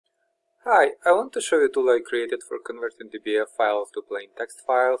Hi, I want to show you a tool I created for converting DBF files to plain text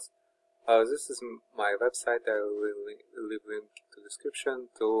files. This is my website. I will leave link to the description.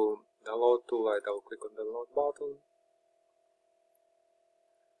 To download tool, I double click on the download button,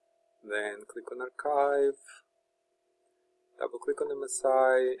 then click on archive, double click on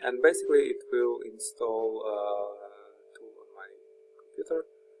MSI, and basically it will install tool on my computer.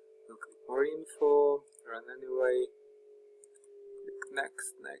 I'll click more info, run anyway, click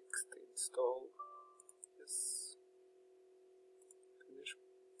next, install. Yes. Finish.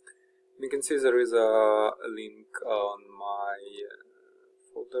 You can see there is a link on my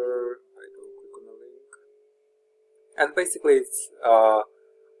folder. I double click on the link, and basically it's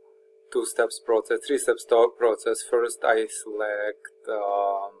three steps process. First, I select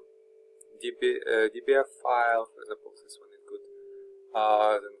DBF file. For example, this one is good.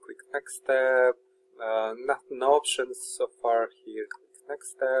 Then click next step. No options so far here. Click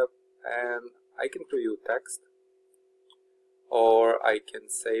next step, and I can preview text, or I can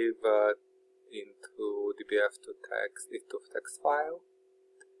save into DBF to text file,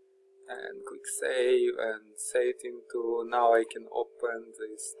 and click save and save it into. Now I can open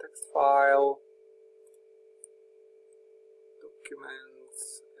this text file,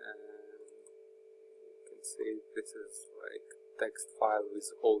 documents, and you can see this is like text file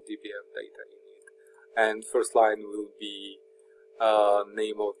with all DBF data in it, and first line will be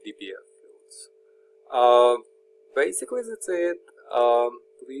name of DBF fields. Basically that's it.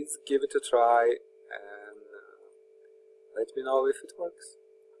 Please give it a try and let me know if it works.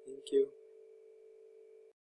 Thank you.